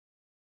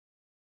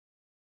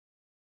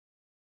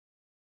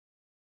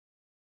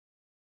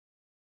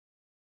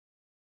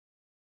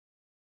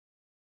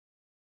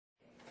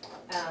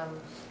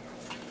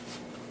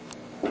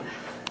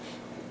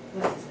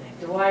what's his name?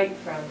 Dwight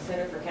from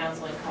Center for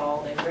Counseling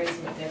called, and Grace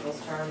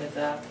McNichol's term is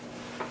up.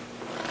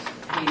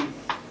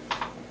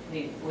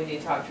 We need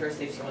to talk to her,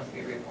 see if she wants to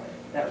be reappointed.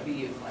 That would be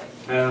you, Clay.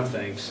 No,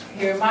 thanks.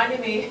 He reminded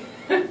me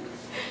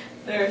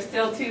there are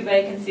still 2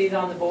 vacancies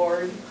on the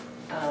board.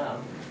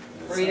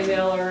 Rita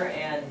Miller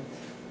and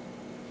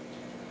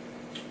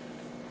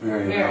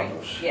Mary.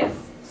 Yes.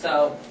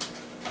 So,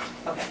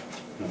 okay.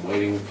 I'm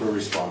waiting for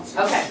responses.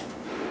 Okay.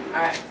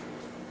 All right.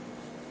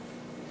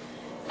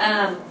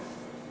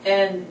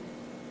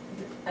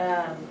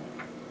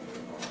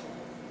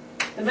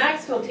 The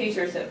Maxville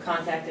teachers have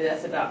contacted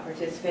us about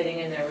participating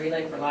in their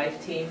Relay for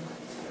Life team.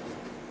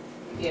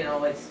 You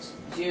know, it's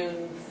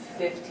June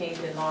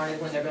 15th in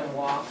Larned when they're going to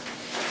walk.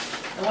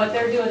 And what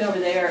they're doing over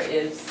there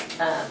is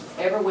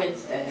every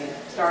Wednesday,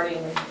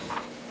 starting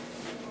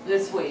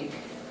this week,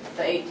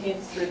 the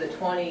 18th through the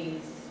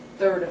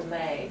 23rd of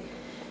May,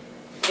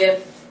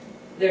 if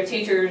their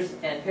teachers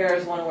and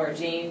paras want to wear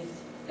jeans,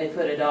 they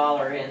put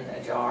 $1 in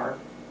a jar,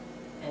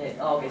 and it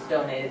all gets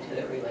donated to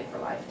the Relay for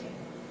Life team.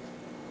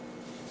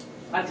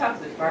 I've talked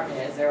to the department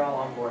heads; they're all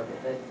on board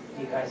with it.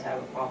 Do you guys have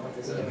a problem with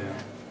this doing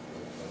that?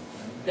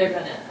 They're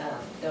going to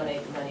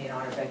donate the money in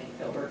honor of Becky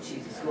Filbert.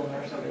 She's a school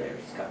nurse over there.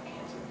 She's got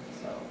cancer.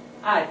 So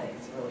I think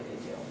it's a really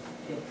good deal.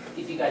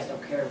 If you guys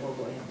don't care, we'll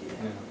go ahead and do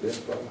that. Yeah, this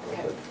problem.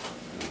 Okay.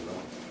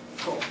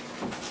 Cool.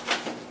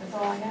 That's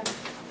all I have.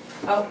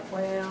 Oh,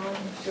 well,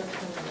 I'm sure it's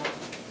coming up.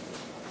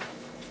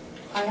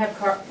 I have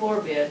floor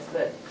bids,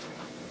 but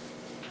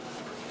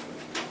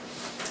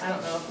I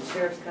don't know if the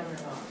sheriff's coming or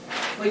not.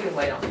 We can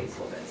wait on these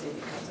a little bit, see if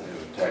he comes I up.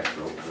 have a tax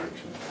roll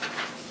correction.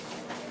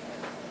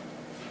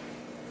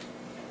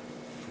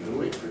 You'll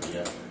wait for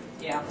Jeff.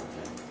 Yeah.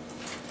 Okay.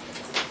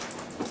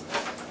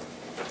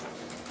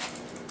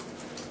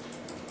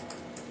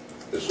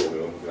 This will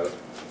go, got it?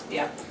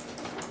 Yeah.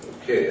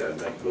 Okay, I'd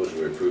make a motion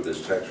to approve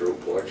this tax roll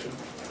correction.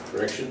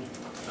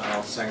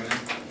 I'll second it.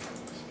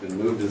 It's been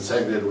moved and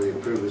seconded, we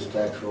approve this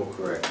tax roll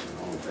correction.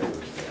 All in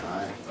favor, say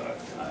aye.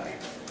 Aye.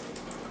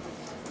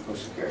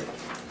 Motion carried.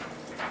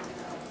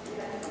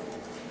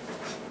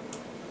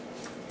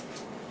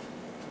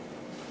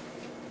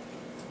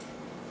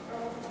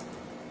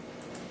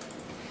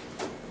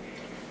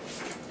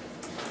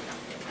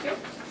 Yep.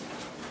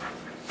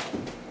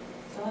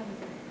 So I'm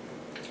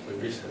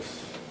Recess.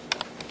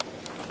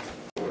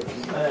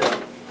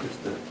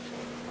 Just a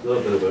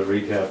little bit of a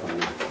recap on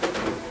the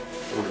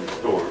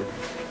storm.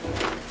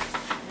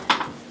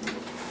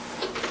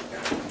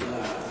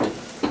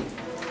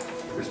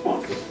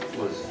 Response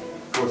was,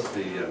 of course,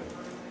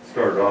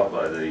 started off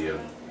by the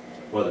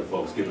weather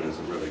folks giving us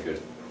a really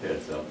good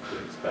heads up to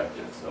expect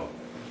it, so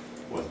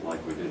it wasn't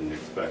like we didn't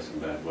expect some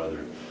bad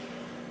weather.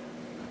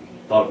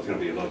 Thought it was going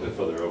to be a little bit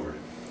further over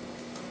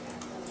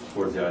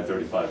towards the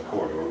I-35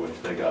 corridor,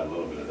 which they got a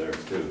little bit of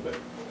theirs too, but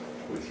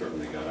we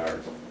certainly got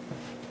ours.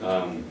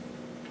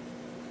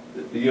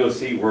 The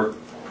EOC worked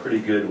pretty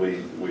good.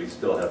 We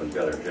still haven't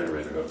got our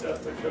generator hooked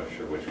up, which I'm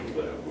sure which we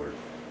would have. We're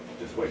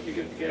just waiting to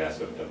get the gas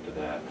hooked up to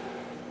that.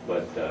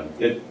 But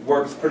it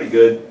works pretty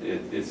good.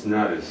 It's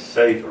not as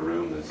safe a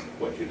room as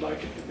what you'd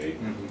like it to be,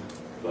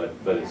 but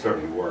it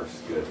certainly works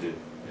good. It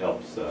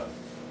helps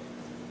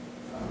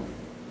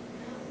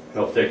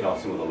helps take off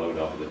some of the load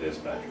off of the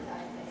dispatcher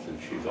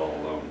since she's all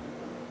alone.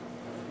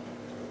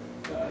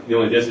 The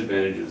only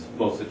disadvantage is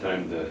most of the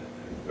time the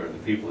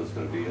people that's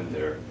going to be in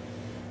there,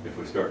 if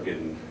we start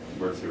getting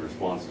emergency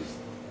responses,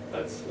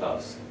 that's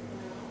us.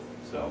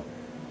 So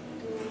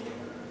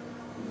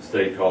the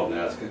state called and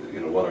asked,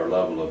 what our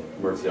level of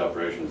emergency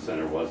operations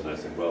center was, and I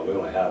said, well, we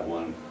only have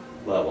one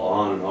level,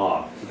 on and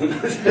off.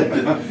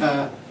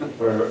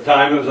 For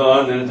time it was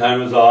on, then time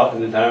it was off,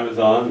 and then time it was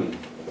on.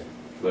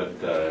 But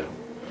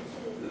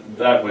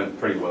that went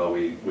pretty well.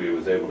 We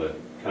was able to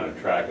kind of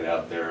track it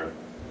out there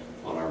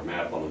on our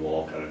map on the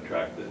wall, kind of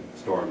track the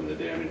storm and the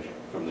damage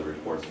from the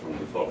reports from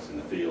the folks in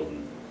the field.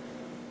 And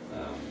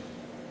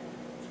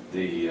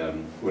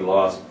we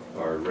lost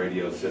our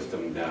radio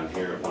system down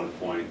here at one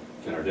point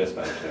in our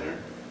dispatch center.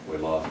 We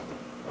lost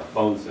our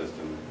phone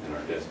system in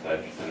our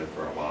dispatch center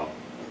for a while.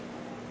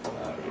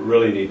 We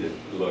really need to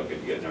look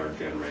at getting our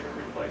generator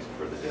replaced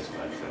for the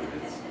dispatch center.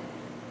 It's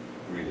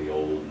really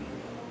old and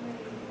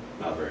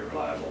not very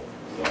reliable.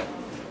 So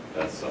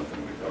that's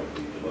something we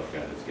probably need to look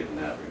at, is getting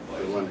that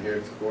replaced. The one here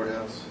at the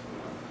courthouse?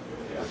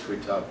 Yeah. Which we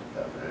talked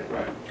about, right?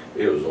 Right.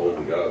 It was old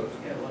and got it.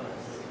 It was.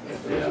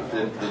 Yeah.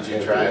 Did you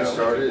try and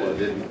start it? It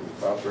didn't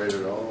operate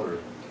at all, or?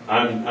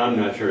 I'm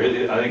not sure. I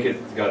think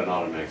it's got an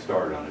automatic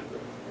start on it.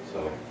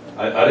 So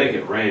I think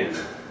it ran,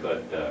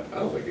 but I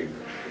don't think it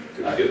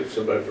could get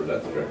somebody for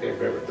nothing. I can't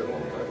remember it that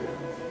long time.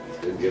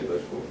 Didn't get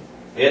much for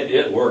it.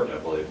 it worked, I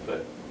believe.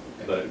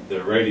 But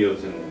the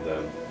radios and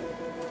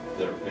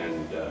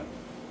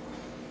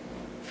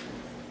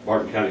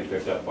Martin County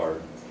picked up our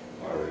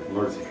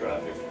emergency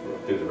traffic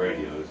through the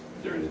radios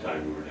during the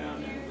time we were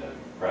down, and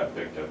Pratt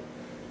picked up,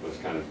 was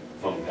kind of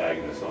phone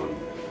tagging us on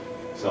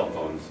cell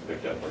phones,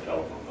 picked up our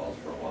telephone calls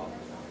for a while.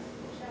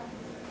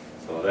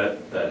 So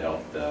that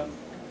helped.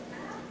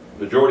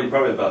 majority,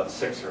 probably about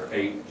 6 or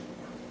 8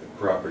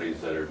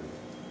 properties that are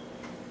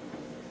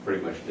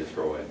pretty much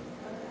destroyed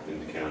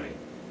in the county.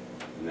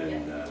 And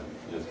then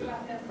just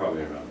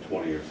probably around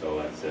 20 or so,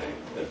 I'd say,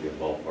 that'd be a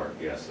ballpark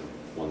guess of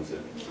ones that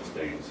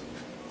sustains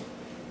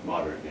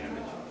moderate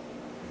damage.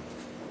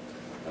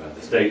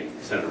 The state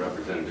sent a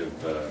representative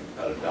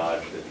out of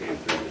Dodge that came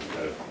through, just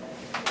kind of,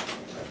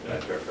 I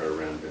took her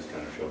around, just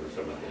kind of showed her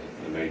some of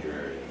the major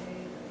areas.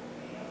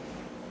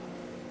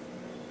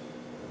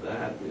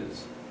 That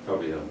is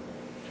probably an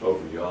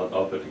overview.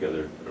 I'll put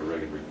together a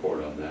regular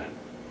report on that.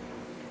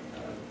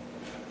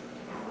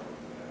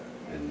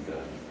 And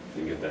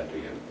can get that to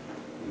you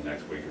in the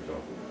next week or so.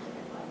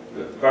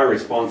 The fire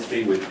response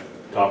fee, we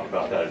talked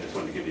about that. I just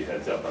wanted to give you a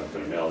heads up. I was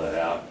going to mail that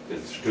out.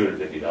 It's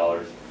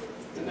 $250,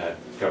 and that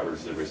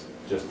covers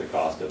just the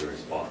cost of the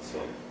response.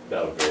 So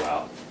that'll go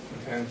out.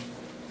 Okay.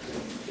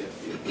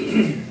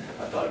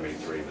 I thought I made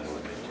 3, but I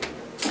only made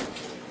 2.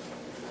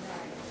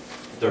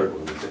 Third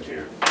one is in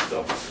here.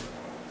 So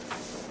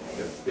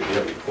if you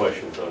have any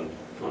questions on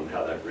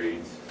how that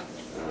reads.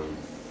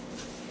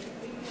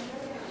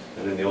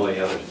 And then the only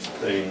other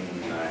thing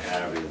I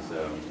have is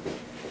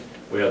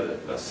we have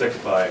a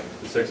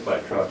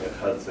 6x truck at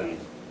Hudson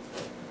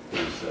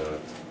who's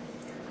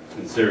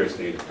in serious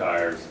need of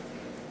tires,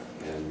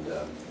 and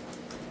of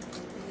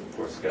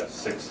course it's got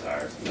 6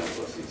 tires, and that's,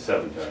 let's see,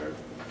 7 tires.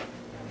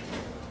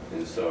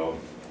 And so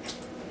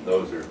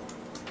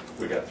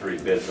we got 3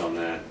 bids on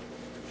that.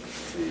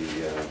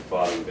 The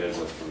bottom bid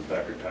was from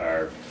Becker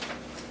Tire,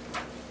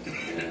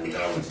 and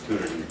that was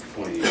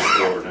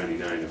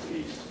 $224.99 a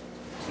piece.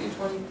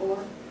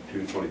 224?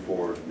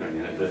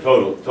 $224.99. The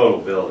total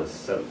bill is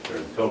the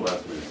total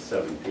estimate is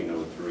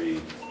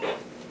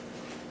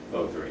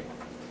 $1,703.03.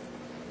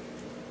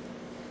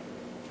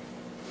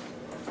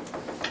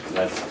 And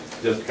that's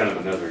just kind of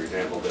another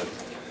example that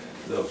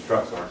those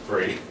trucks aren't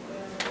free,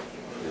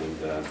 and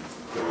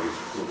so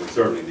we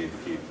certainly need to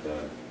keep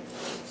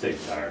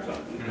safe tires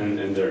on,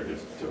 and they're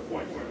just to a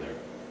point where they're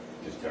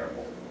just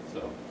terrible.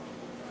 So.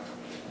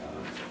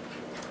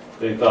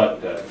 They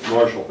thought,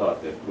 Marshall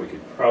thought that we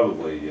could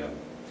probably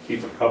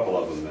keep a couple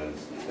of them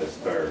as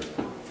spares.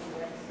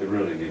 They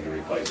really need to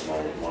replace them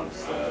all at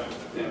once,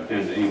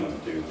 and even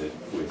 2 that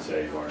we'd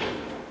say are in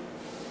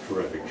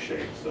terrific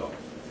shape. So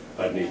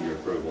I'd need your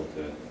approval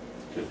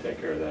to take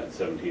care of that,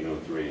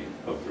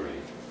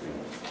 $1,703.03.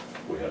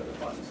 We have the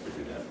funds to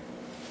do that.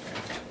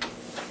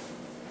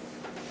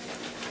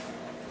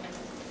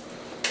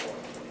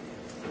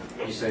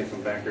 You say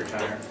from Becker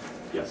Tire?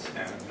 Yes.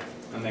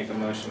 I make a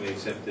motion we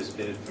accept this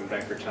bid from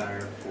Becker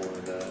Tire for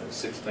the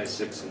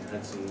 6x6 and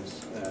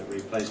Hudson's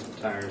replacement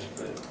tires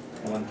for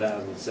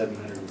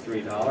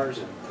 $1,703.03. I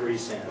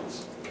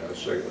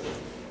second it.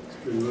 It's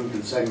been moved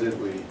and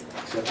seconded, we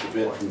accept the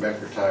bid from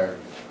Becker Tire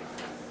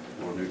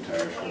for new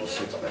tires for the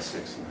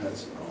 6x6 and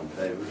Hudson. All in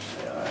favor,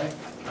 say aye.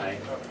 Aye.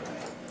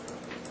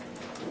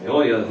 The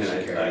only other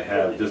thing I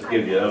have, just to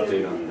give you an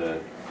update on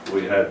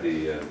we had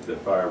the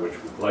fire, which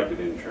we collected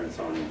insurance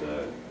on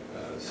the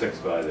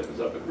 6x that was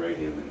up at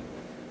Radium, and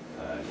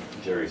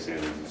Jerry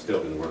Sanders has still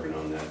been working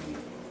on that. And,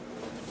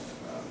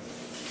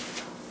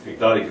 he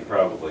thought he could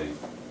probably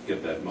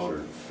get that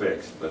motor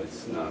fixed, but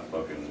it's not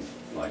looking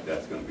like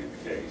that's going to be the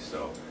case.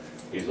 So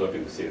he's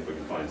looking to see if we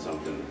can find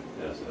something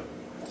as a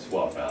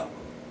swap out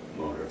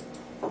motor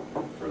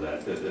for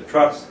that. The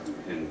truck's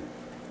in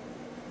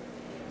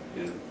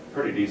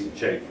pretty decent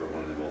shape for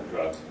one of the old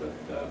trucks, but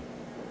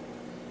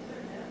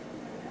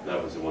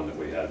that was the one that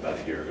we had about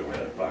a year ago. We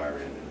had a fire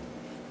in, and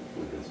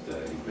we just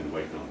he's been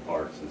waiting on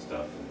parts and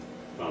stuff, and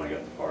finally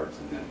got the parts,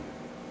 and then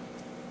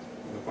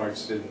The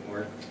parts didn't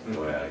work.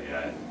 well,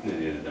 yeah, and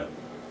then he ended up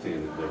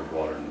seeing that there was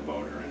water in the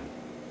motor and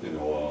in the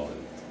oil,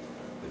 and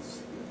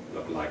it's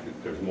looking like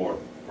there's more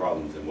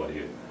problems than what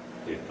he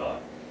had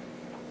thought.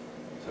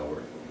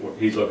 So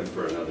he's looking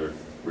for another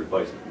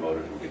replacement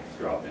motor to get the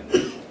drop in.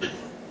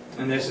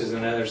 And this is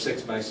another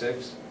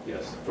 6x6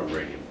 Yes, from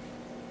Radium.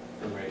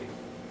 from Radium.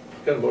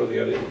 What kind of motor they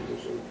got in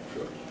those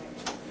trucks?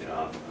 You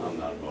know, I'm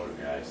not a motor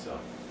guy, so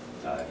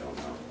I don't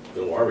know. The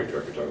little army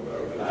truck you're talking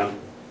about, right?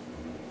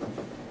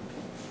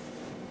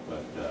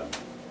 But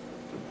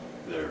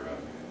they're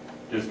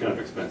just kind of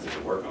expensive to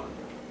work on.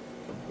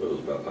 It was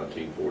about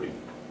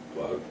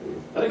 1945.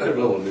 I think they're a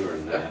little newer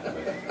than that,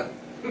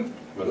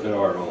 but they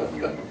are old,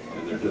 and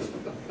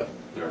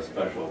they're a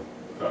special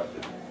truck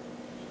that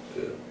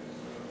Yeah.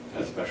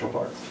 has special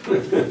parts.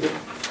 That's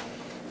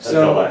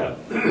So, all I have.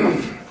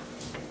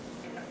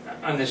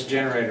 on this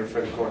generator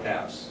for the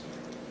courthouse,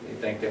 do you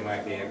think there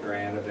might be a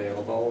grant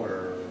available,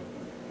 or?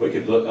 We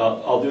could look.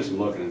 I'll do some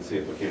looking and see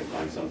if we can't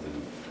find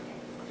something.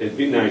 It'd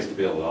be nice to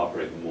be able to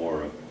operate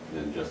more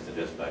than just the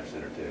dispatch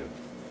center too.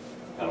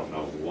 I don't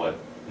know what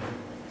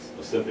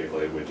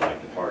specifically we'd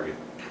like to target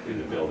in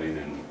the building,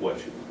 and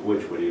which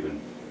would even,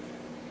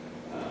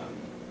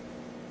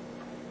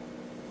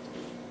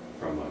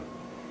 from a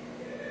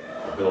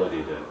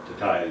ability to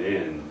tie it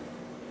in,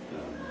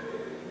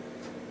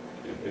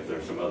 if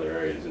there's some other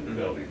areas in the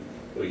building.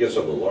 Well, you get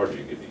something larger,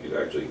 you could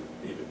actually,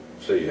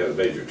 say you had a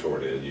major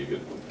tornado, you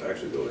could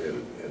actually go ahead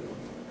and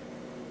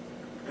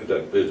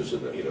conduct business in,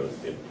 in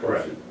Correct.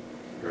 Carson.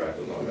 Correct.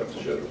 And not have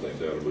to shut everything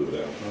down and move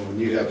it out. Well, when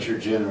you got your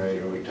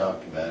generator, we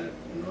talked about it,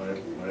 and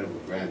whatever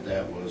grant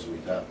that was, we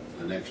thought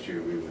the next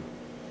year we would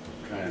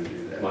try and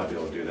do that. Might be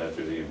able to do that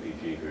through the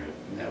MPT grant.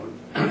 And that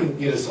would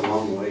get us a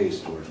long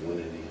ways towards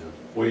winning,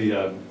 We,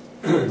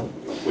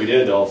 we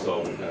did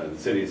also, the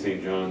city of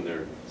St. John,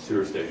 their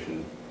sewer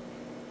station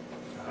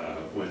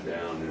went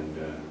down, and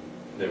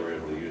they were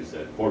able to use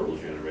that portable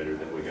generator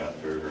that we got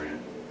through a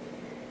grant.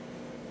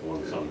 The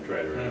one that's on the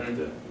trailer at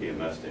the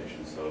EMS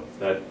station, so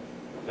that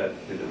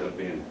ended up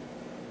being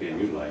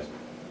utilized.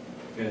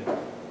 Good.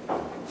 I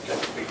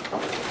think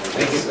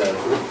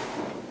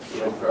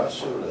Cross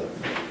showed up.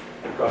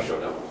 Cross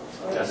showed up.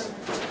 Yes.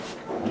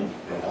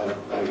 Yeah,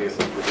 I guess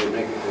did they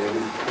make it to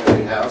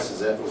every house? Was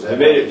that? They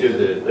made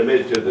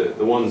it to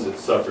the ones that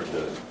suffered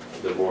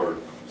the more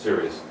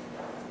serious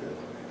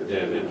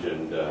damage,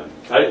 and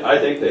I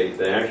think they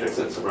actually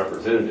sent some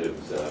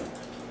representatives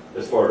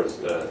as far as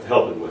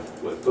helping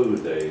with food.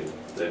 They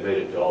made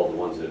it to all the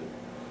ones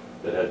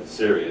that had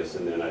serious,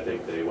 and then I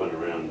think they went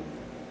around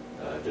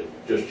to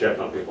just check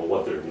on people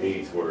what their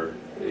needs were,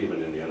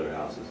 even in the other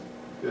houses.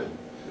 Good.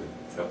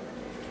 Yep.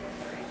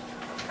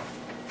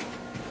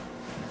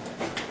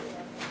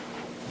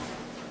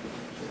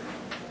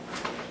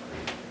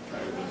 I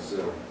was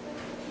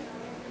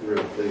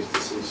real pleased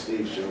to see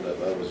Steve showed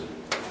up. I was at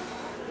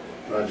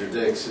Roger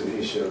Dix, and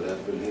he showed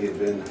up, and he had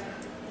been,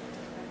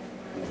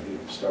 he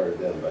started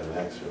down by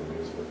Maxwell, he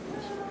was with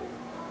us.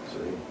 So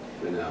he'd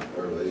been out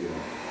early and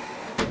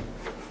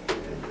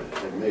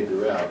had made the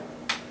route.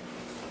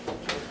 I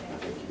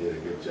think he did a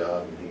good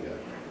job, and he got,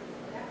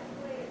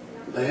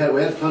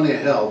 we had plenty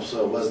of help,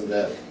 so it wasn't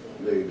that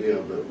big a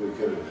deal, but we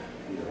could have,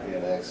 he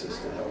had access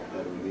to help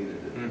that we needed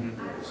it.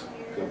 It was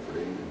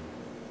comforting, and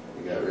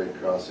we got Red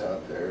Cross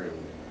out there,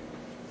 and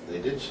they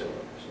did show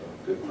up, so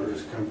good for I us.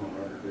 just come from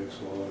Roger Dix,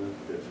 a lot of it.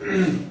 Good for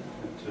us.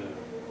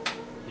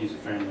 He's a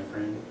family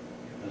friend,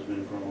 has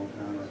been for a long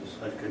time.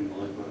 I couldn't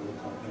believe what it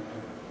looked like.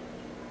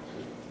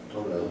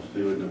 Well,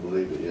 you wouldn't have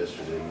believed it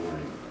yesterday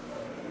morning.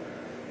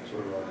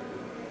 Sort of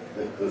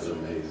like It was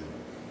amazing.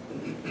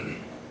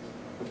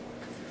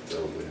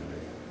 Totally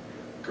amazing.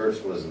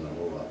 Kurt's wasn't a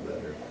whole lot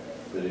better,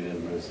 but he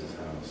didn't lose his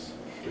house.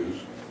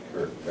 Who's?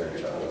 Kurt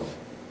Fairchild.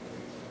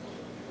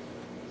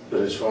 But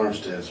his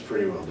farmstead's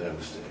pretty well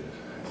devastated.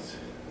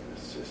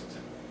 It's just,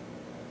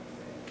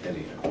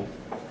 Eddie, what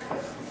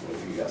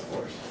have you got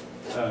for us?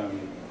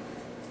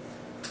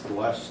 the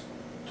last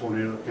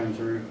tornado that came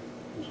through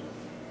was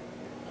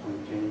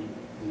 2010.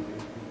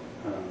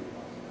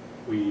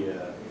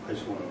 I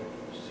just want to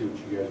see what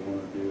you guys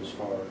want to do as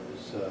far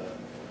as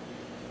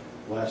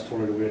last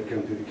tornado we had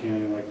come through the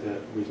county like that.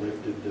 We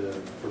lifted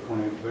for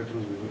tornado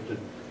victims. We lifted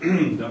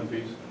dump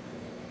fees.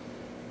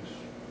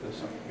 That's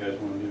something you guys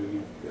want to do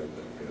again. Yeah,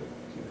 that's good.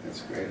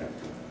 That's great.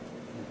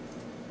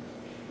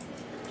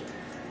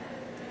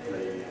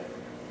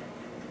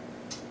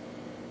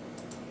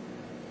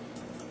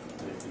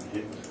 They've been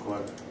hit with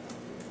quite a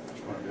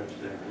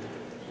devastating.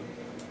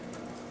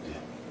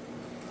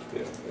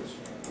 Yeah, that's,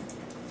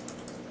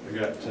 We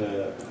got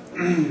the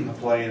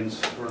plans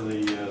for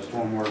the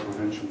stormwater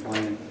prevention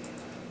plan.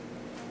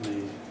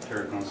 The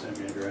Terracon sent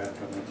me a draft.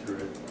 I went through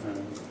it.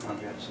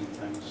 I've got some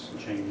things, some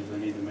changes I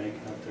need to make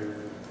out there.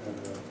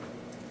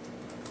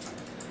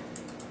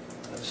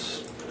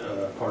 That's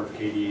part of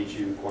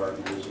KDHE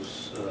requirement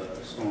is a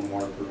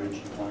stormwater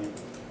prevention plan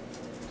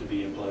to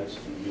be in place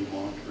and be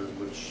monitored,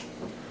 which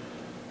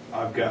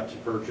I've got to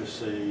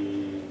purchase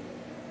a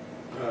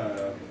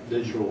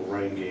digital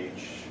rain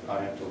gauge.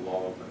 I have to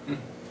log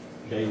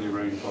daily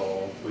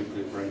rainfall,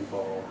 weekly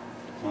rainfall,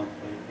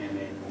 monthly and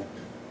annual.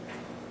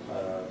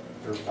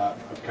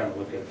 I've kind of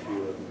looked at a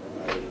few of them,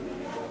 they're not $80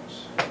 million.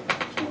 It's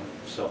one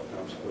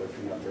self-dumps, but if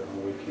you're not there on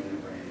the weekend,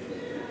 it rains.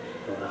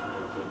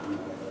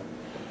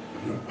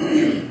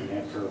 And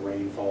after a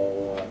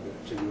rainfall, I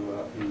get to go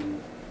out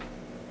and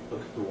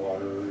look at the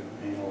water and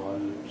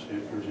analyze it, see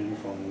if there's any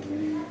foam,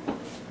 any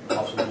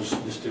possible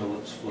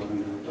distillates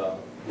floating to the top,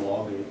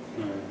 log it,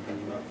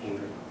 there's about 40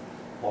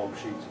 log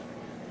sheets.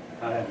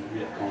 I haven't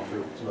yet gone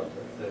through it, it's about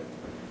that thick,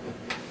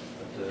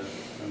 but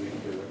I need to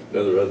do it.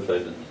 another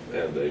unfunded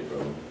mandate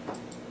from,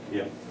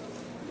 Yeah.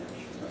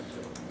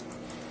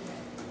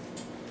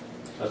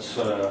 That's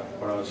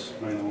what I was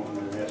mainly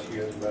wanting to ask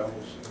you guys about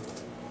was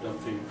dump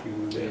fee if you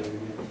want to do it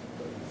again.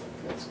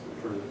 That's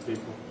For the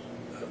people.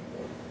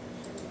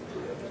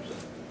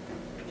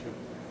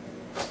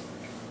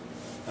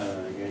 You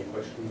got any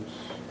questions?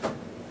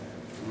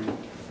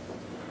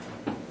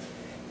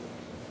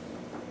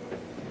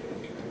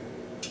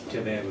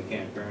 Too bad we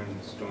can't burn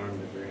the storm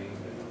debris,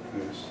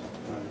 but Yes,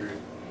 I agree.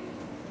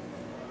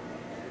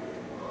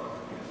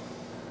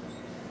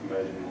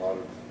 Imagine a lot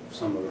of,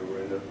 some of it will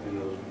end up in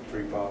those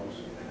tree piles.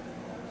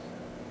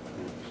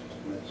 It's just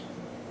a mess.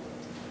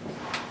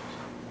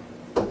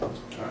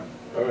 All right.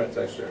 all right,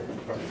 thanks, Jerry.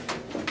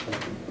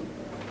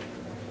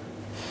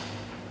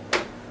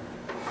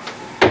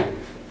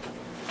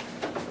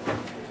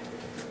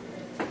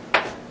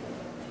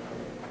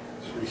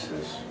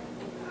 recess.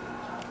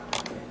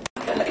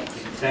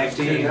 Tag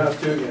Two team. now,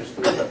 2 against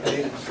 3. I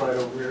need to slide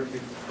over here.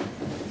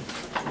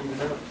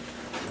 Even up.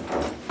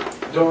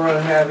 Don't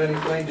really have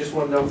anything, just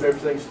want to know if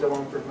everything's still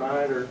on for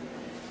tonight, or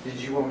did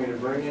you want me to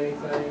bring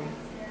anything?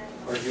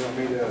 Or do you want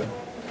me to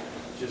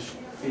just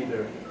be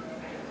there?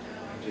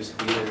 Just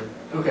be there.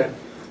 Okay.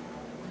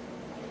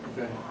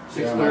 Okay,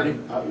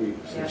 6:30?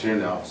 Since you're in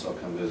the office, I'll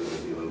come visit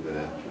with you a little bit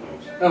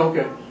afterwards. Oh,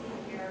 okay.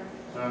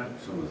 All right,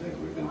 Some of the things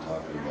we've been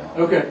talking about.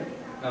 okay.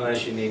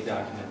 Unless you need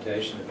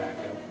documentation to back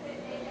up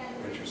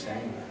what you're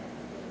saying.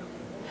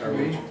 Or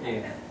Me?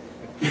 yeah.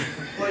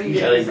 What are you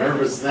Getting gonna say?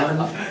 nervous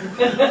now?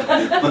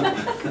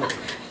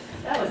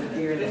 That was a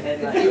deer in the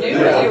headlight. You knew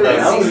what you were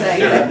gonna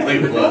say.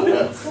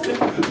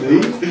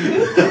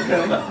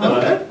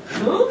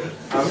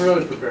 I'm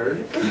really prepared.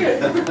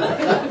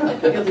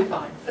 You'll be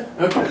fine.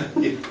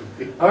 Okay.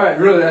 All right,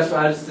 really, that's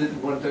why I just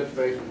didn't want to touch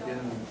base with you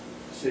and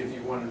see if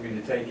you wanted me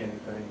to take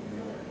anything.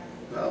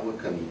 I'll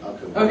come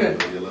Okay,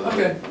 with you a little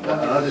okay. bit.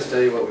 I'll just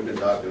tell you what we've been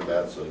talking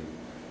about, so at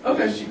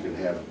Okay. least you can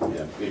have,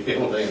 be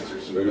able to answer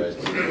some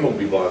questions. We won't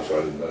be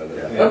blindsided by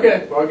that. Yeah.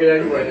 Okay, well, I'll get out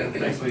of your way then.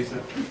 Thanks, Lisa.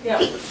 Yeah.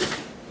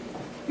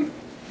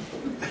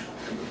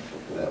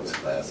 That was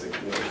classic.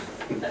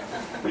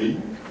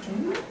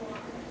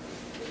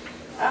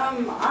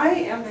 I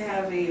am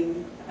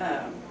having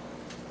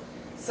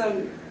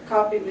some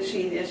copy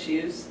machine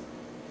issues,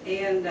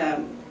 and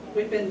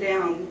we've been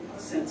down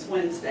since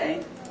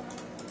Wednesday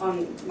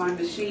on my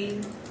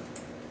machine.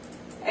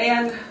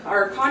 And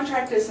our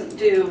contract isn't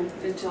due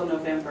until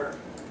November.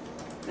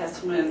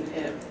 That's when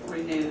it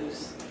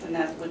renews, and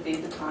that would be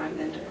the time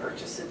then to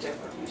purchase a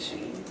different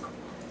machine.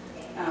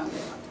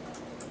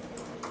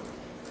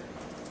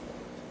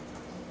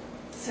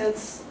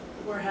 Since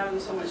we're having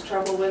so much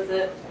trouble with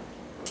it,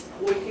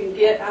 we can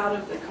get out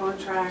of the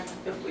contract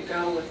if we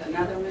go with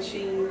another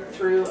machine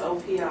through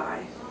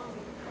OPI.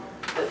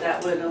 But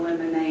that would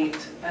eliminate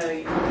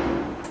a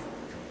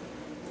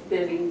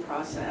bidding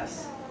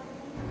process.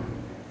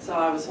 So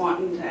I was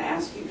wanting to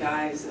ask you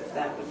guys if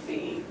that would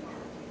be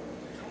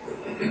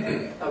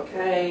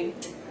okay.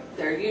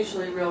 They're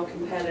usually real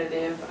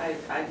competitive. I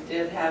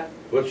did have,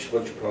 What's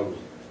your problem?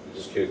 You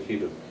just can't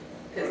keep it,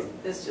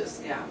 it's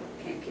just, yeah,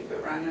 can't keep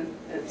it running.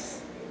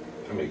 It's,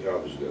 how many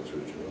copies you got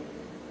through, you know?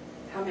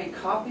 how many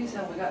copies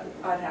have we got?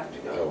 I'd have to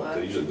go Oh, look.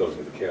 it usually does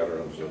get the counter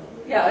on stuff.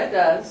 Yeah, it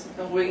does.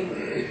 And we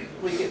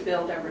get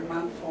billed every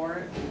month for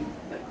it.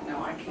 But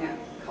no, I can't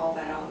call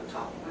that off the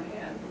top of my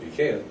head. You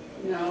can.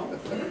 No.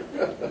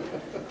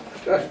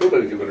 Gosh,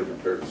 nobody can better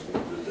prepare this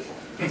one, did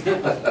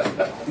they?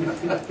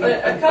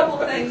 But a couple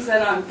things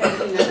that I'm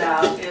thinking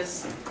about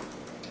is,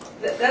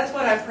 that's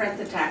what I print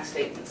the tax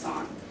statements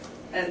on.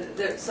 And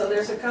so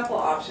there's a couple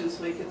options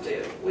we could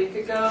do. We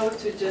could go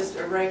to just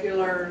a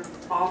regular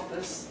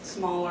office,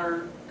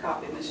 smaller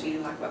copy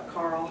machine like what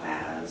Carl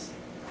has,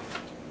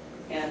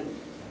 and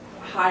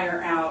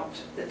hire out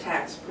the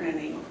tax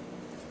printing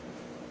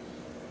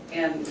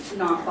and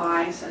not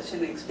buy such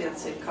an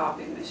expensive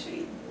copy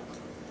machine.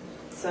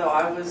 So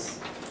I was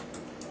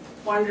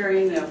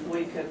wondering if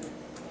we could,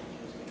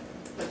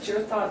 what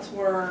your thoughts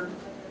were.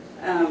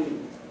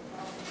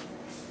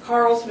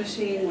 Carl's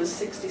machine was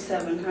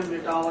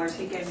 $6,700.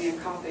 He gave me a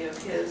copy of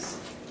his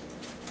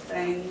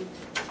thing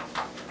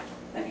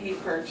that he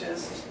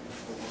purchased.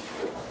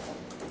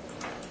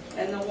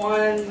 And the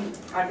one,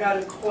 I got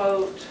a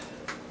quote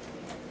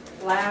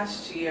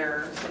last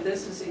year, so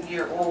this is a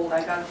year old.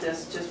 I got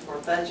this just for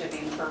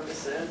budgeting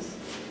purposes.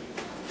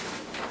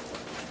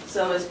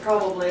 So it's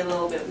probably a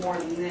little bit more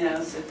than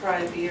this. It'd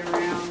probably be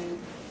around,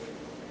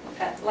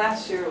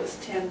 last year it was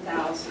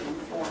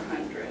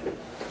 $10,400.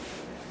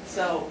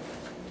 So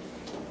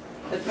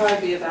it'd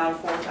probably be about a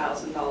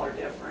 $4,000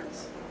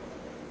 difference.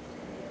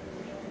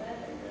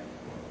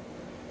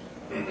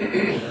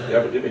 Yeah,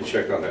 but didn't we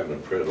check on having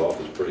it printed off?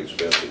 It's pretty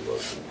expensive,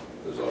 wasn't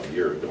it? It's on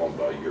year, on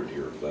by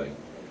year-to-year thing.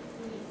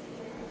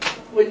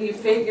 When you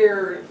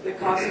figure the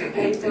cost of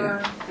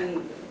paper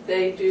and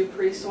they do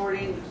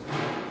pre-sorting,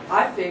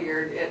 I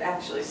figured it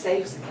actually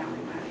saves the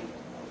county money.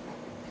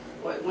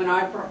 When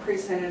I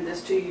presented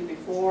this to you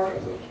before,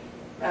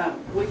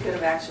 we could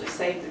have actually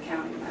saved the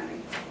county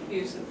money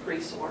using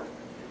pre-sort.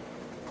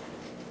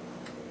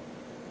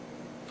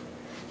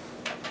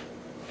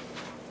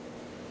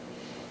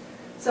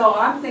 So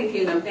I'm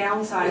thinking of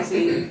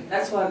downsizing.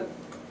 That's what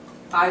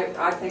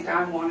I think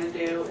I want to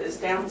do, is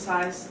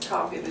downsize the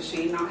copy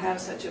machine, not have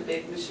such a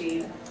big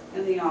machine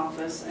in the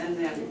office, and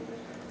then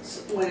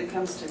when it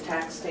comes to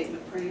tax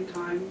statement printing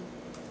time,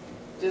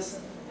 just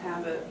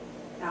have it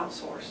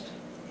outsourced.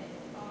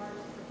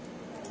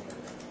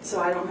 So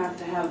I don't have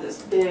to have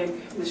this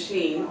big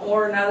machine.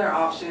 Or another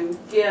option,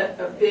 get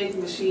a big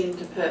machine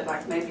to put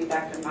like maybe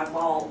back in my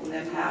vault, and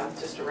then have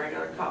just a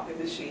regular copy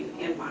machine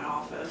in my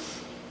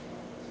office.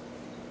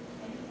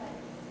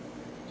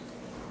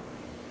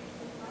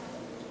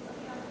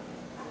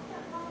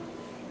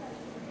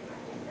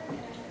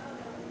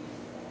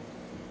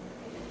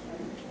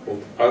 Well,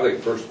 I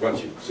think first,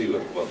 once you see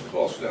what the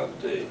cost now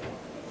today,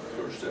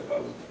 first step I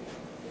would,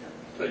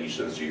 like you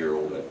said, it's a year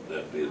old,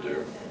 that bid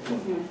there.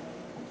 Mm-hmm.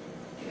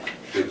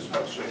 It's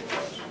about the same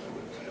price.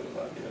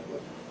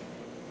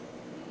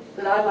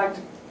 But I'd like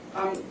to,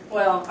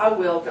 well, I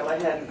will go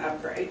ahead and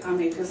upgrade. I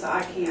mean, because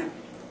I can't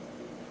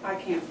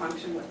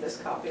function with this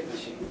copy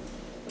machine.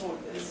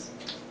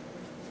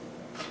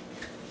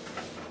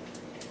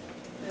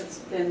 It's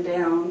been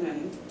down,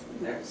 and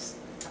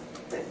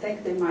they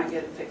think they might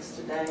get it fixed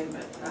today,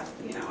 but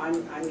you know, I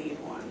need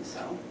one,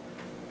 so.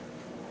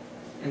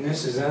 And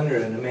this is under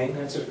the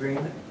maintenance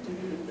agreement?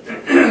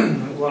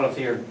 Mhm. Well, if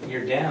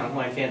you're down,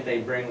 why can't they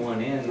bring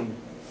one in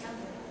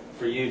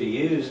for you to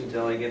use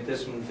until they get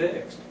this one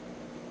fixed?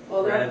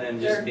 Well, Rather than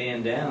just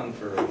being down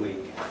for a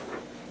week.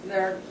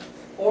 they're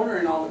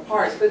ordering all the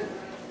parts, but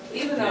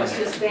even though it's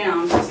just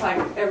down, just like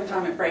every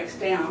time it breaks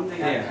down, they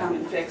gotta Yeah. come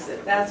and fix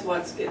it. That's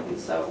what's getting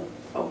so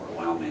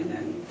overwhelming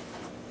and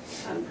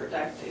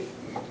unproductive.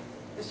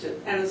 It's just,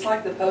 and it's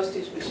like the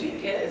postage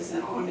machine, it is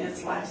on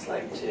its last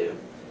leg too.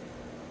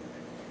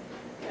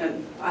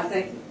 And I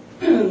think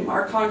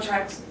our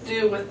contract's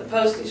due with the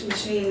postage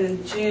machine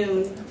in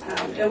June.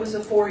 It was a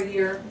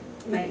 4-year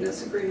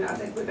maintenance agreement. I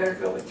think we better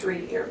go with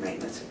 3-year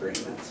maintenance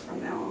agreements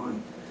from now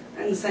on.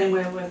 And the same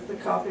way with the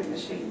copy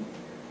machine.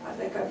 I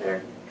think I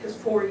better, because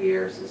 4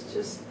 years is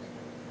just,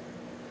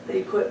 the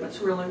equipment's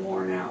really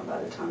worn out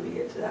by the time you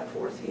get to that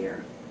 4th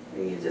year.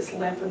 And you're just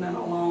limping it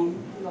along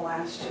in the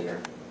last year.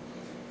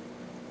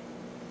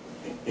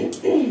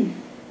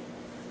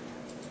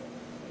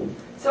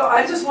 So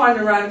I just wanted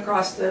to run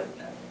across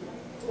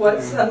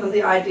what some of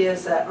the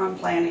ideas that I'm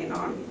planning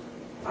on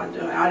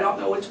doing. I don't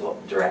know which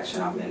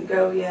direction I'm going to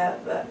go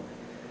yet, but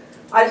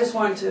I just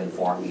wanted to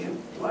inform you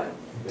what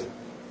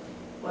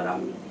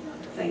I'm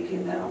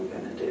thinking that I'm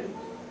going to do.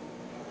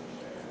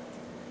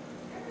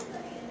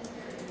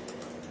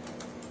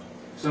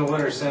 So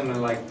what are some of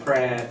like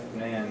Pratt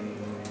and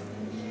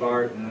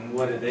Barton,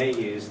 what do they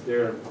use?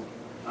 They're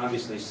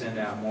obviously send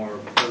out more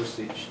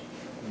postage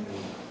and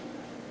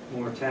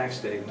more tax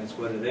statements.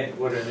 What are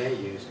they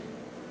using?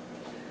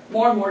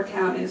 More and more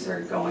counties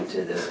are going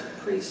to this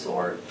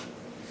pre-sort.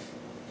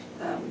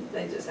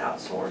 They just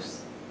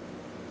outsource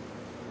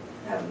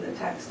having the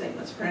tax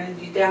statements printed.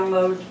 You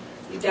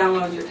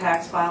download your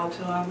tax file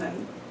to them,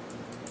 and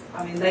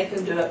I mean they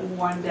can do it in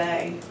one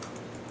day.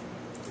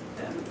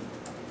 And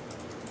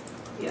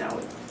you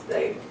know,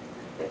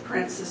 it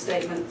prints the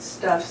statement,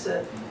 stuffs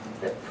it,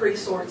 it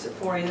pre-sorts it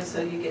for you,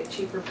 so you get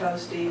cheaper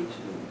postage.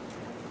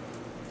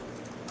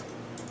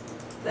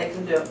 They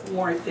can do it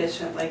more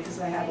efficiently because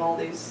they have all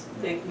these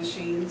big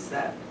machines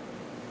that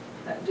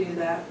do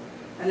that.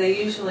 And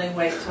they usually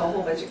wait till a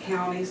whole bunch of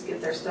counties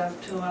get their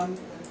stuff to them,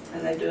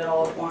 and they do it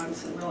all at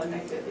once and really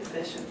make it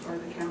efficient for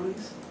the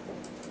counties.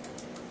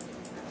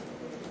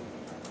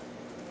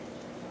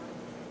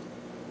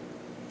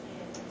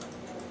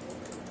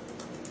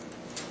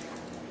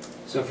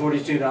 So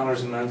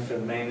 $42 a month for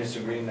the maintenance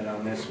agreement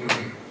on this one,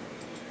 and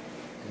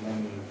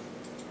then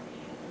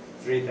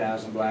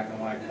 3,000 black and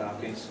white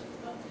copies.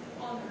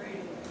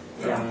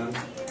 Yeah.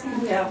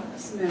 Yeah,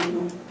 that's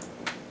minimum.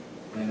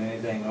 And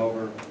anything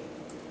over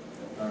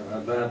or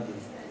above the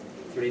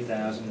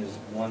 3,000 is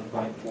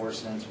 1.4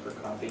 cents per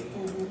copy.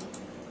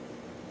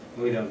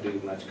 Mm-hmm. We don't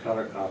do much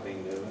color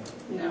copying, do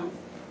we? No.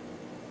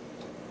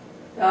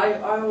 I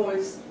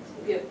always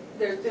get,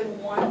 there's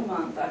been 1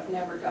 month I've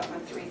never got my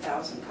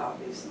 3,000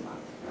 copies a month.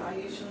 I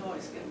usually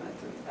always get my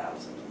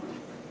 3,000 a month.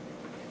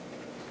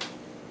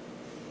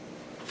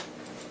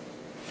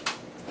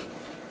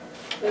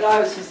 But I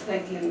was just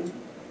thinking,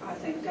 I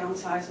think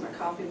downsize my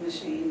copy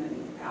machine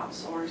and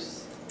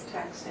outsource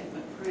tax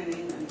statement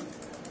printing, and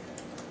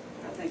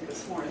I think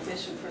it's more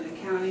efficient for the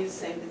county,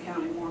 save the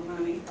county more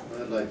money.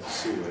 I'd like to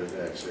see what it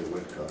actually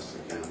would cost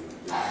the county,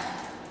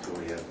 so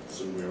we have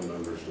some real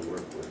numbers to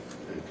work with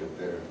and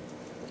compare.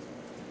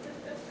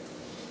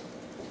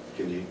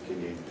 Can you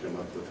come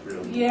up with real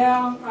numbers?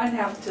 Yeah, I'd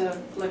have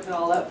to look it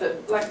all up,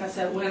 but like I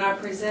said, when I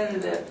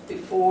presented it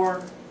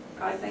before,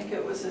 I think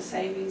it was a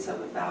savings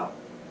of about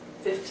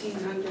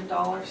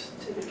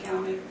 $1,500 to the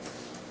county.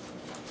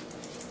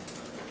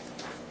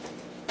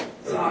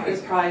 So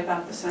it's probably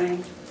about the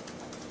same.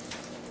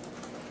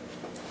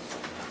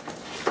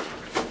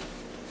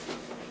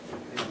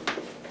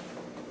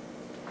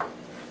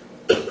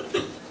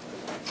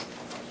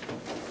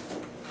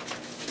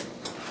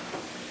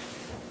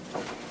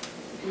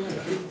 You want to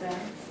read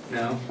that?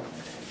 No.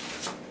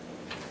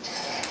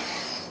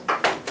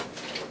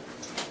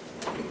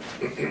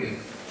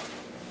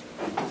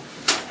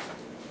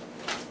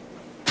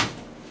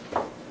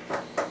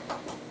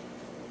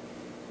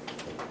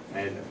 I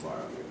had to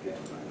borrow your pen.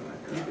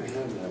 You can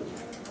have that one.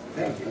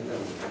 Thank you.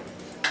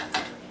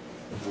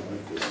 I'll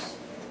make this.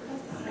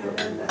 I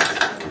read that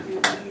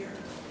over here.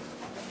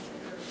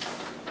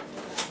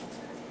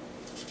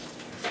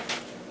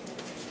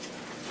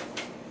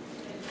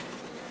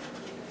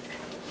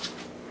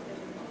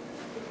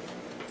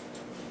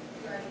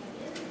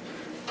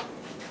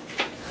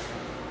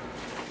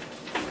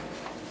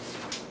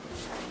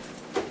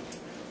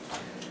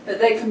 But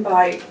they can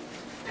buy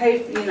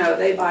you know,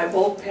 they buy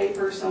bulk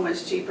paper so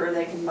much cheaper.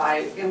 They can buy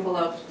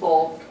envelopes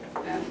bulk,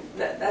 and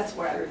that's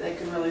where they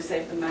can really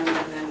save the money.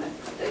 And then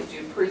they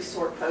do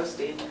pre-sort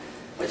postage,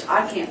 which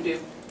I can't do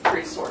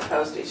pre-sort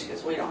postage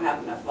because we don't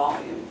have enough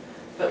volume.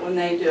 But when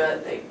they do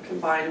it, they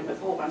combine it with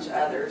a whole bunch of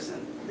others,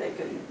 and they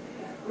can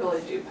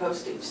really do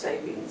postage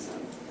savings.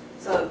 And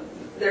so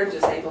they're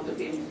just able to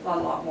be a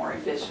lot more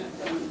efficient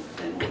than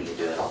when you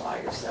do it all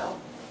by yourself.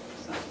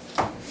 So.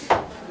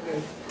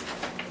 Okay.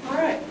 All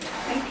right,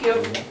 thank you.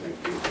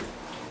 Thank you.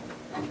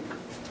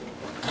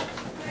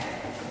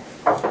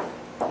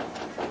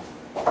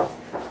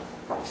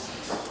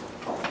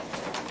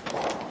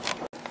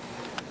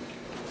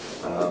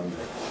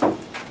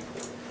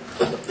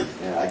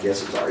 And I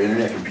guess it's our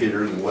internet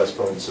computer and the West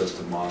phone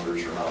system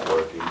monitors are not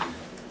working.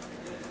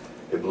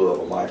 It blew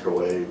up a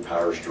microwave,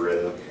 power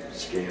strip,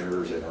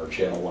 scanners, and our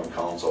channel 1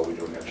 console. We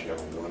don't have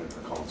channel 1 in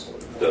our console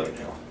right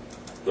now.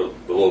 The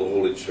low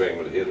voltage thing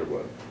would hit or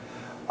what?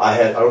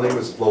 I don't think it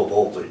was low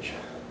voltage.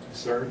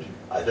 Surge?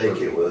 I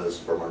think it was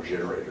from our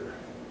generator.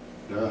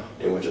 Yeah.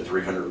 It went to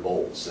 300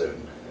 volts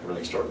and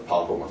everything started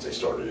popping once they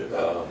started it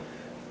up.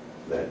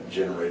 That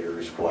generator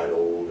is quite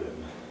old,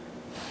 and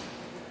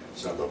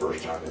it's not the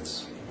first time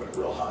it's went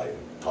real high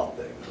and popped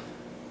thing.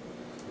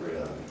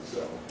 Yeah.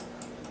 So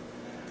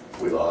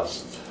we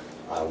lost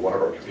one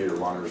of our computer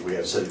monitors we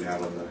had sitting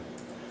out in the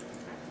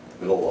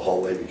middle of the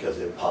hallway because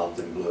it popped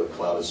and blew a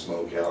cloud of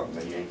smoke out, and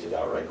they yanked it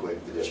out right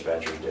quick. The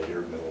dispatcher's dead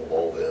here in the middle of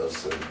all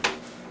this. And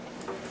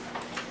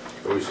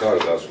We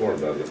started last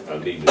morning about I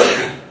need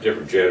a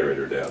different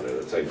generator down there.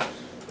 The thing,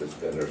 it's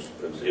been there,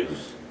 it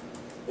was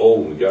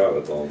old and got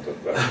it all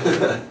took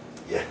back.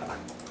 yeah.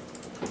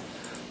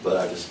 But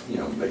I just,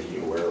 making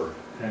you aware.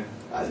 Okay.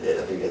 I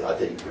think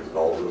it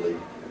all really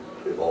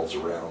revolves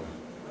around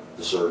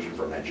the surging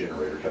from that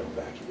generator coming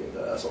back into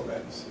us on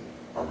that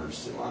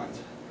emergency lines.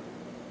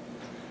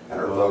 And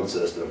our phone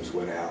systems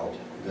went out.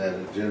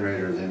 That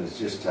generator then is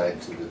just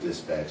tied to the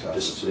dispatch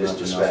office. Just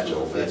dispatch.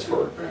 That's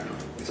for apparently.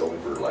 It's only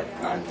for like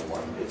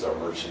 911. It's our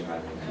emergency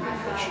 911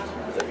 communications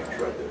and everything is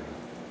right there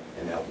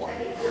in that one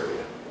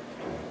area.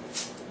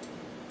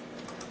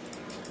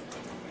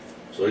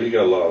 So you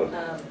got a lot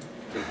of,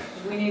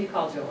 We need to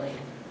call Jolene,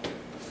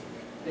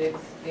 the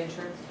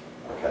insurance,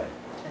 Okay.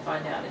 and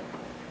find out it.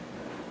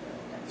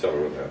 tell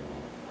her what happened.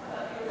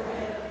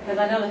 Because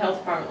I know the health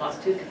department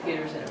lost 2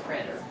 computers and a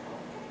printer.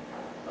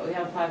 But we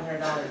have a $500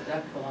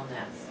 deductible on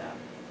that stuff.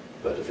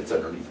 But if it's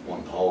underneath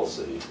one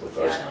policy with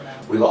Yeah, us, I don't know.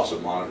 we lost a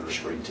monitor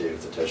screen too.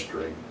 It's a touch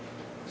screen.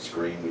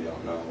 We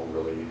don't know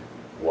really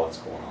what's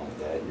going on with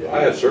that yet.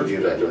 I had surgery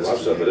protector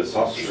myself, but it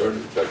popped the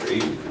surgery protector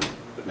easy.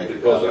 Maybe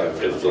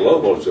Because it was a low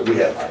voltage. We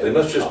have- They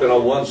must have just been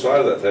on one side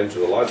of that thing,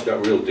 so the lights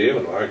got real dim,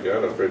 and my God,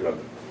 I'm afraid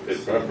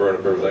it probably burned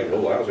up everything.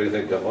 Oh, house,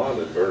 anything come on,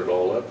 it burned it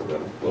all up, and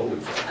then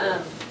voltage.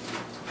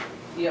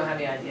 You don't have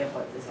any idea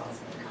what this also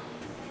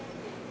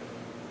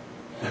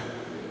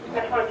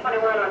That's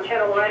 121 on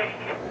channel 1.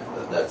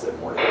 That's it.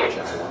 More than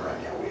channel 1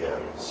 right now. We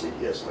have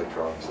CDS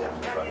Electronics down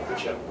there trying to put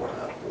channel 1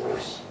 up for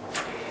us.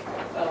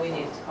 Well, we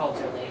need to call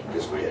Jolene.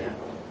 Because we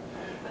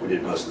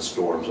did most of the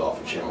storms off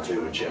of channel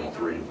 2 and channel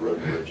 3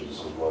 road bridges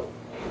is what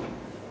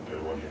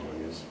everyone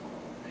can use.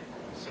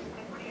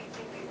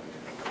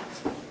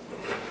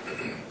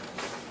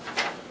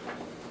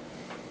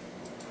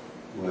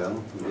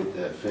 Well, we'll get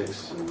that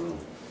fixed and we'll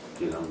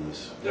get on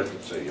this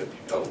Different, say, you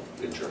call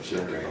insurance.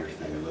 generator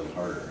thing a little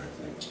harder, I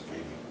think,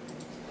 maybe.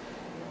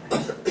 I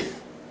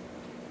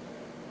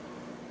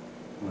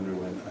wonder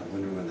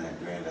when that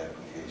grant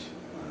application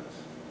was.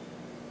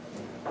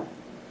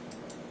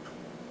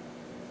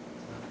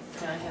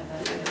 Can I have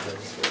that?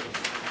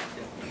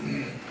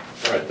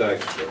 All right,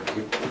 thanks.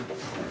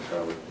 Thanks,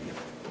 Robert.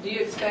 Do you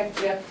expect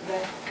Jeff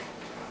back?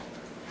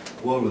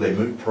 Well, they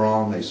moved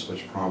prom, they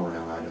switched prom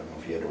around. I don't know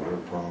if he had to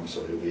work prom,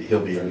 so he'll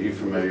be. Are you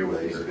familiar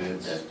with these later.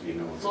 bids? Do you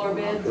know what's Floor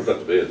going on? bids? What about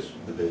the bids?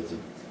 The bids.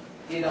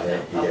 You don't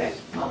know? Yeah, Okay,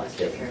 he I'll has let you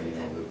take not care of kept me it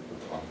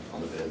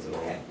on the bids at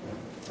all.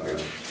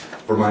 Okay.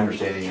 From my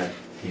understanding,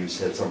 he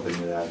said something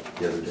that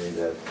the other day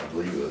that I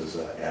believe it was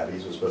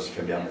Abby's was supposed to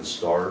come down and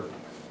start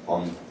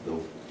on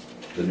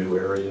the new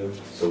area,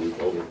 so we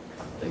told her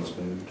things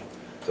moved,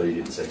 so he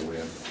didn't say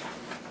when.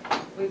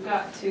 We've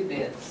got 2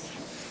 bids.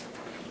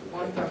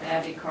 One from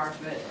Abbey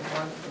Carpet and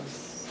one from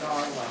Star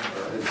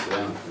Lumber. It's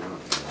down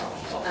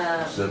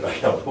front. Sit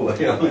back out the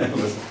way on that.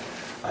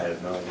 I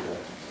had no idea.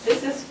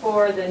 This is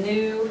for the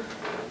new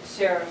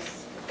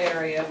sheriff's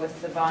area with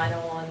the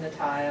vinyl and the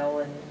tile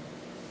and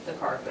the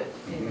carpet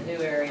in the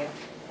new area.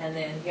 And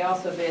then he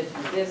also bid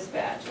the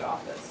dispatch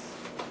office.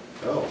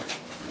 Oh,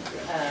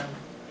 okay. Um,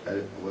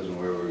 I wasn't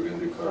aware we were gonna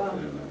do carpet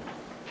in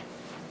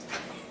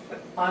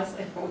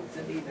Honestly, I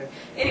wasn't either.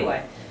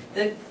 Anyway,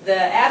 the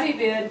Abbey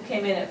bid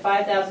came in at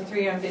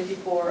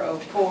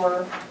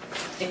 $5,354.04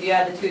 if you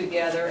add the 2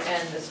 together,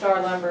 and the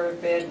Star Lumber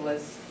bid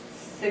was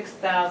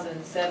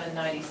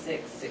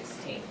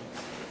 $6,796.16.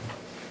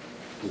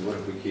 there. What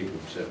if we keep them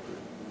separate?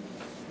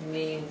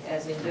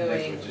 As in Maybe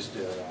doing, we just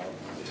do it all.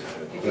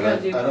 if you're But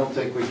gonna do. I don't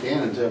think we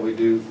can until we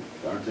do,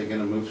 aren't they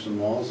gonna move some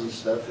walls and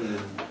stuff in the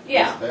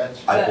Yeah. dispatch?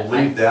 I But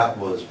believe that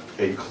was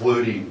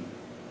including,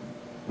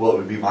 well, it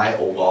would be my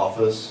old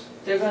office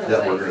They're gonna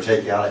that we're wait. gonna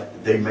take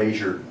out. They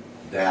measured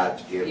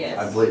that, Yes.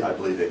 I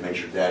believe they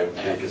measured that,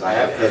 because I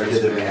After have it's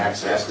given them been,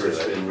 access after to it's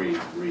it.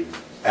 been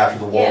After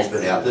the wall's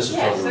been Yes. out, this is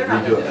Yes, what we're they're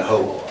not gonna redoing do the it.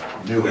 whole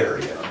new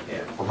area, Yeah.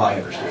 from my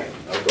understanding.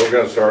 We're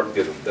gonna start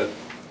getting that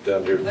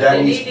down here. But That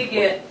they needs- need to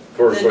get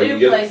First, the so you new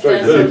get- place so you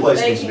done The so new place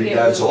they needs to can be get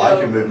done, so moved I can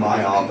over. move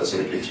my office,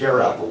 and we can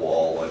tear out the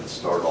wall and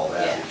start all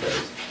that, Yeah.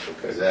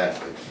 because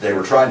Exactly. they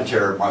were trying to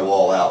tear my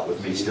wall out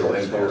with me still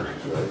in there.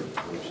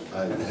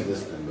 I was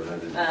listening, but I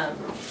didn't.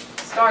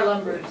 Star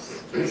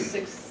Lumber's is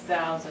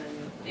 6,000,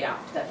 yeah,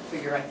 that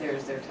figure right there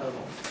is their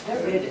total. Their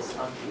bid is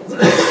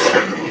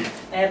funky.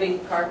 Abbey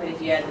Carpet,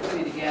 if you add the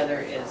two together,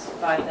 is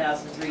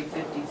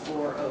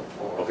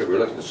 5,354.04. Okay, we're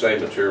looking at the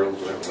same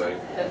materials and everything.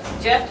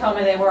 Jeff told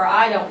me they were,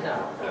 I don't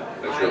know.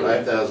 Make sure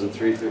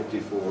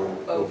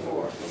 $5,354.04.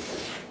 04.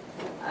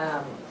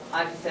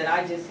 Like I said,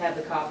 I just have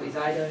the copies,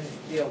 I don't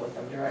deal with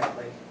them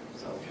directly,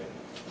 so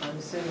I'm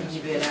assuming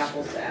you bid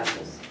apples to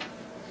apples.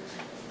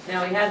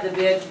 Now, we had the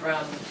bid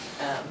from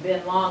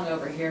Ben Long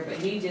over here, but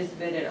he just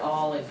bid it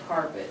all in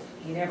carpet.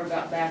 He never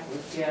got back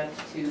with Jeff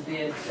to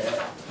bid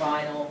the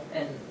vinyl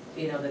and,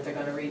 that they're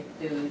gonna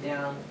redo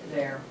down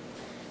there.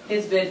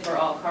 His bid for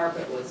all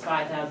carpet was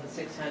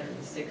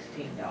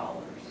 $5,616, so.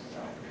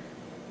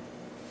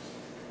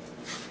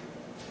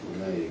 Well,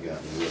 now you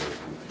got me really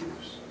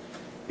confused.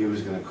 He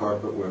was gonna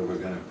carpet where we're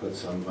gonna put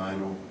some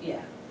vinyl?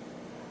 Yeah.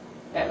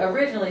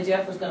 Originally,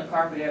 Jeff was gonna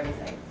carpet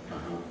everything,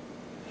 Uh-huh.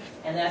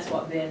 and that's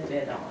what Ben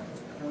bid on.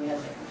 And we had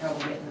trouble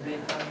getting the bid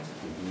from him.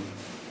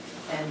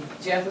 And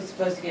Jeff was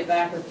supposed to get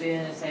back with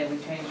Ben and say, we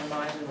changed our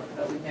minds,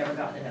 but we've never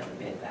gotten another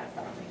bid back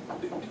from him.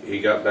 he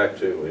got back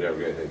to, we never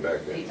got anything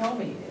back He then. told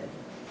me he did,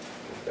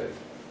 Okay.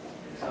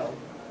 so,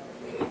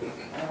 I don't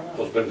know.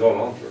 What's been going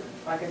on for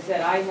Like I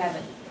said, I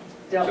haven't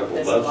dealt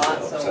with several this a months lot,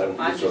 now? so Time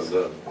to I'm get just,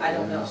 something done. I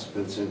don't know. It's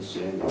been since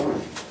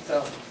January.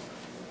 So,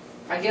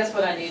 I guess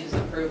what I need is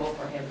approval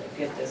for him to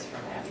get this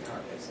from Abbey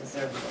Carpet, since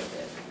they're the low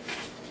bid.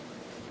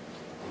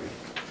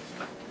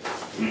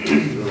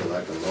 Really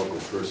like a local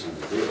person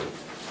to do it.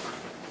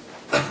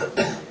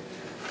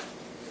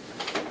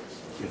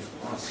 If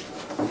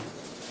possible.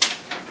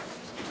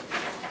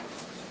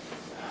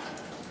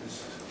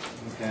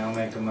 Okay, I'll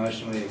make a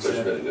motion, we Push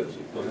accept. that against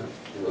it.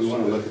 You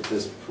wanna look at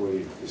this before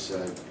you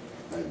decide?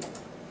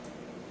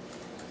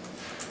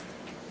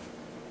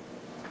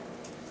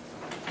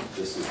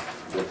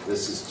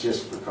 This is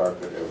just for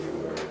carpet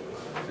everywhere,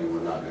 and we're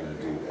not gonna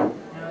do that.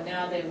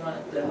 Now they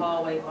want the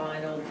hallway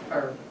vinyl,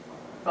 or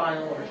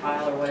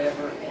tile or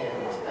whatever,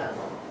 and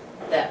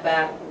that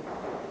back,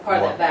 part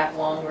of that back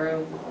long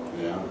room,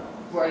 Yeah.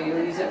 where you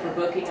use it for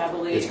booking, I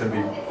believe. It's gonna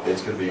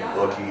be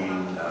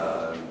booking,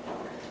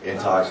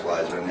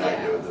 intoxicalizer, and the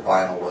idea of the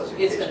vinyl was in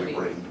It's case gonna we be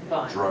bring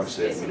fine. drunks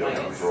in, we don't have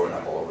them It's- throwing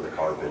up all over the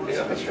carpet. Yeah, It's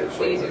that's gonna be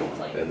Easier to clean.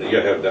 clean. And you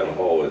gotta have that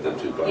hole with the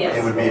two Yes.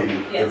 It would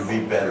be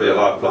better. Be a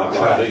lot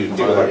cleaner, you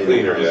do a lot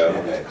cleaner,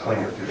 yeah.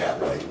 Cleaner through that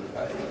way,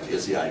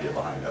 is the idea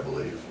behind, I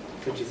believe.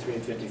 53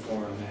 and 54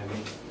 on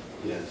Abbey.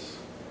 Yes.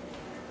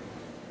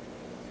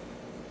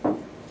 Oh.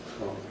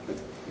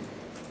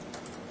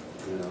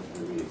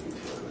 Maybe you can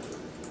tell that with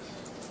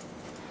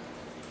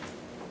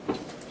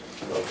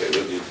Okay,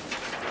 with you.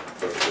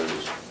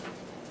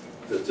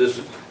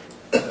 This,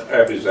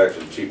 Abbey's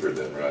actually cheaper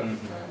than, right?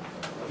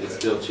 this. It's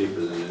still cheaper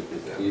than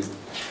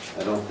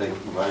I don't think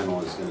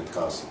vinyl is gonna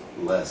cost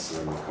less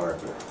than the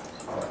carpet.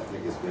 I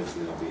think his bid's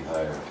gonna be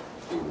higher.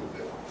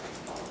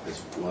 That's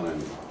what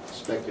I'm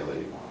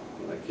speculating.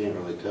 I can't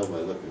really tell by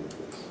looking at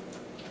this.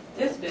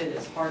 This bid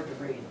is hard to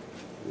read.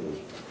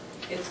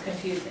 It's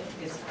confusing.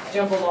 It's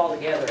jumbled all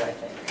together, I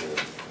think.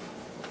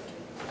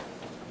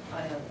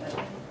 I have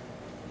that.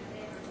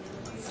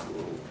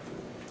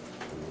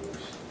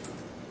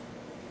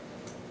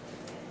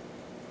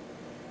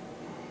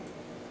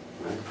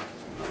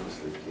 I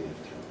honestly can't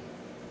tell.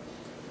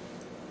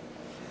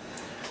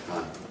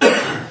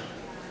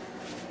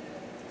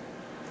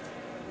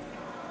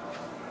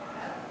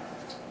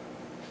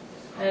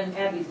 And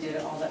Abby's did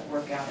all that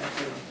work out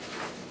after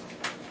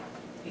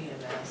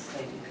EMS,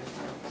 they do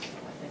good work, so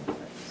I think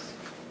that's.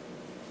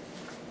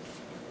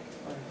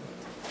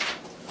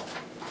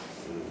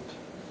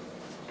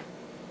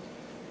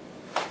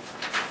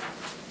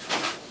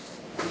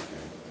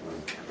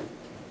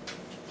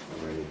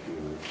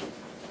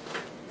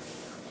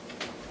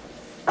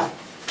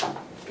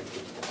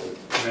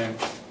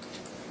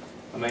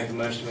 I'll make a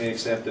motion, we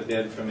accept the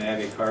bid from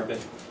Abbey Carpet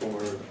for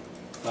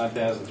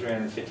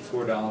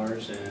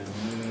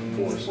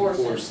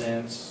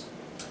 $5,354.04.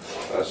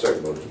 I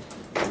second motion.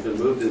 It's been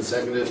moved and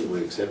seconded, and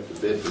we accept the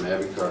bid from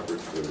Abbey Carpet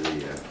for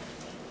the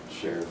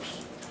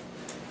sheriff's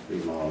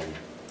remodel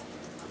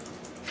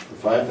for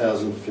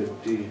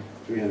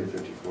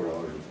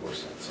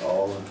 $5,354.04.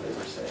 All in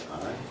favor, say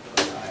aye.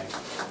 Aye.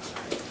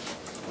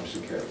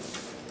 Motion carries.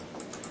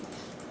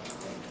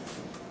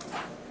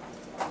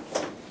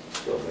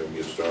 So maybe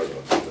get started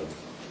on that.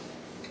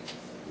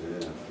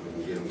 Yeah, we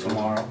can get them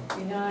Tomorrow.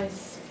 Be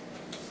nice.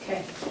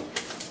 Okay.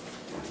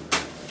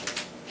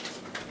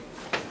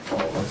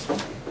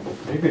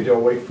 Maybe they'll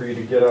wait for you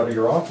to get out of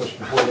your office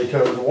before they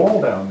tear the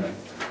wall down then.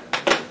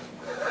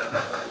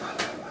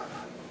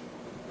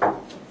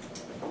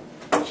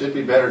 Should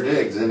be better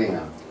digs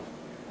anyhow,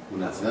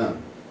 when that's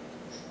done.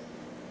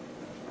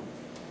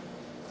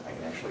 I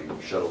can actually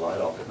shut a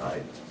light off at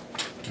night.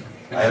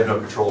 I have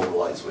no control over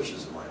light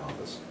switches in my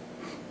office.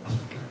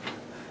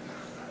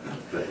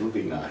 That would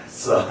be nice.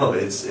 So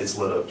it's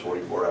lit up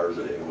 24 hours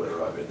a day,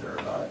 whether I'm in there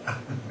or not,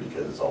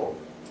 because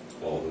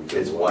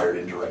it's wired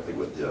in directly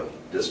with the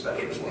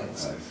dispatcher's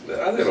lights.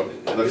 I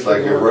think Looks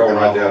like you're working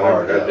right awful down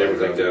hard. there, got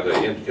everything down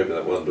there, you come in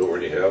that one door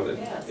anyhow, and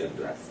Yeah, it's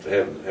interesting.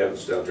 have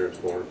it down there in the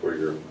corner for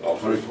your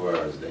office. 24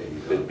 hours a day.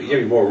 It'd give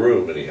you more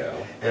room anyhow.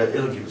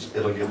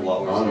 It'll give a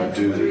lot On more.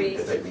 duty.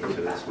 If they need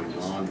to, this we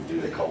just, On duty.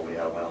 they call me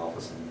out of my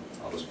office and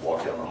I'll just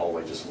walk down the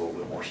hallway just a little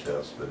bit more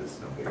steps, but it's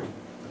no big.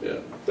 Yeah,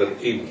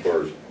 but even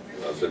for,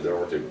 I said, there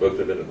weren't they booked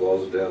them in the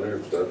closet down there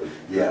and stuff?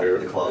 Yeah, There.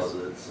 the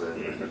closets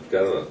and, It's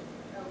kind of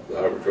the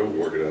highway patrol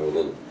working out with a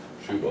little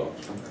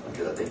shoebox.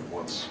 because I think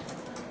once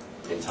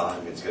in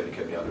time, it's gonna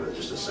come down to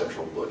just a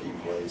central booking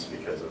place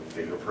because of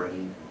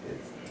fingerprinting.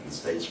 The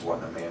state's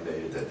wanting to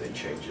mandate that they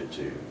change it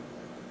to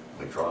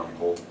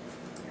electronical.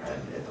 And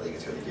I think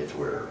it's gonna get to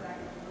where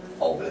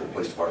all the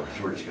police departments,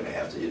 we're just gonna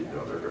have to,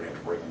 they're gonna have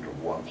to bring them to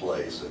one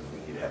place and we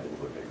need to have a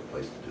bigger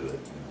place to do it.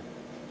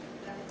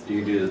 Do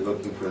you do the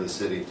booking for the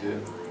city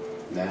too,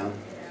 now?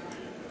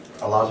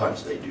 A lot of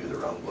times they do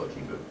their own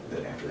booking, but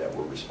then after that,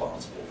 we're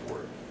responsible for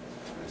it.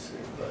 I see.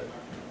 But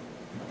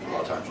a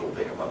lot of times we'll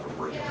pick them up and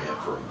bring them in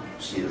from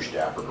either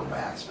Stafford or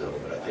Maxville,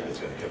 but I think it's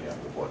gonna come down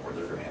to the point where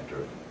they're gonna have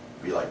to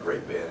be like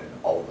Great Bend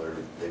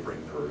and they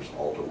bring hers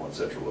all to one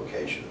central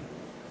location.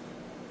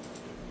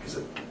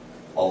 Because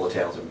all the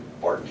towns in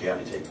Barton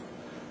County take,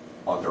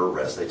 on their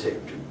arrest, they take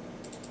them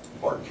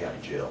to Barton County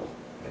Jail,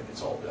 and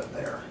it's all done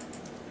there.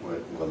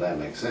 Well, that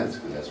makes sense,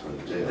 because that's where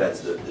the jail is.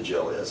 That's the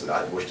jail is, and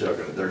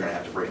they're gonna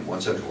have to bring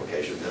one central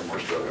location, then we're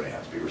still gonna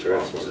have to be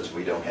responsible since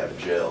we don't have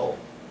a jail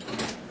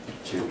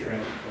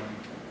to.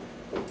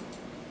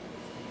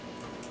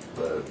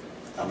 But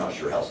I'm not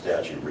sure how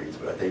statute reads,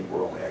 but I think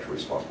we're only actually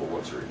responsible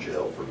once they're in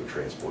jail for the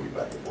transporting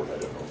back and forth. I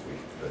don't know if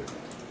but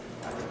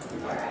I think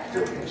we might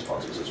still be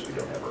responsible since we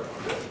don't have our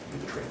own to do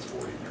the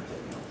transporting and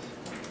everything else.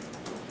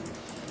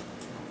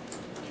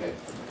 Okay.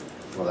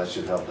 Well, that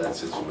should help that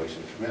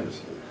situation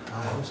tremendously.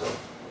 I hope so.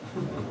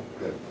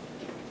 Good.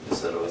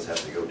 Instead of us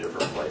having to go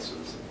different places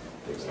and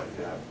things like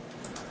that.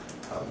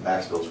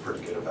 Maxville's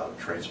pretty good about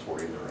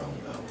transporting their own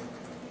though.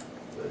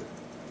 But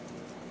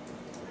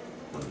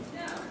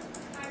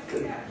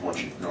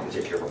once you normally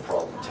take care of a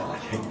problem in town, I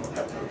think you don't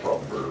have another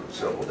problem for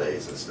several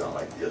days. It's not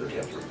like the other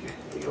towns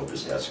where it'll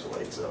just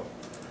escalate. So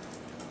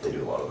they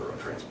do a lot of their own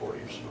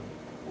transporting. So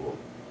we'll,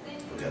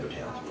 from the other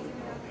towns, we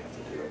have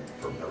to do it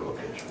from their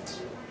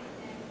locations.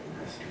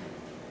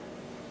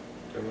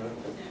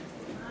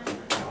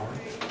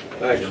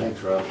 Thanks.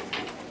 Thanks, Rob.